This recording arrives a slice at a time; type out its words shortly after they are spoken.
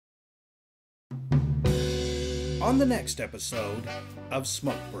On the next episode of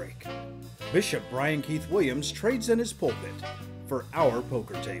Smoke Break, Bishop Brian Keith Williams trades in his pulpit for our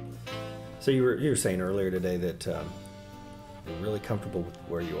poker table. So you were saying earlier today that you're really comfortable with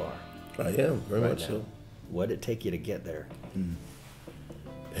where you are. I am, very much now. so. What did it take you to get there?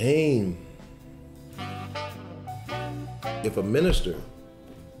 Pain. If a minister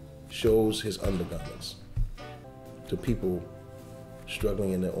shows his undergarments to people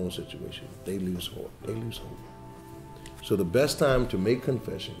struggling in their own situation, they lose hope. They lose hope. So the best time to make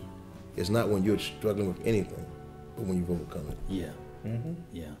confession is not when you're struggling with anything, but when you've overcome it. Yeah. Mm-hmm.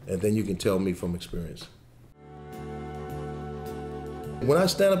 Yeah. And then you can tell me from experience. When I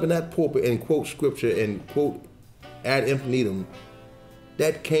stand up in that pulpit and quote scripture and quote ad infinitum,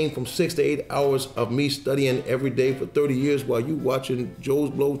 that came from 6 to 8 hours of me studying every day for 30 years while you watching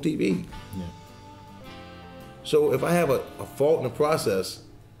Joe's Blow TV. Yeah. So if I have a fault in the process,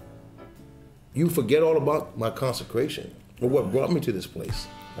 you forget all about my consecration or what brought me to this place.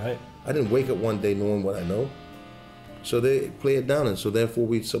 Right. I didn't wake up one day knowing what I know. So they play it down, and so therefore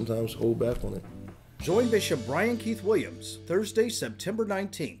we sometimes hold back on it. Join Bishop Brian Keith Williams Thursday, September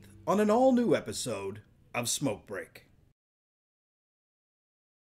 19th on an all-new episode of Smoke Break.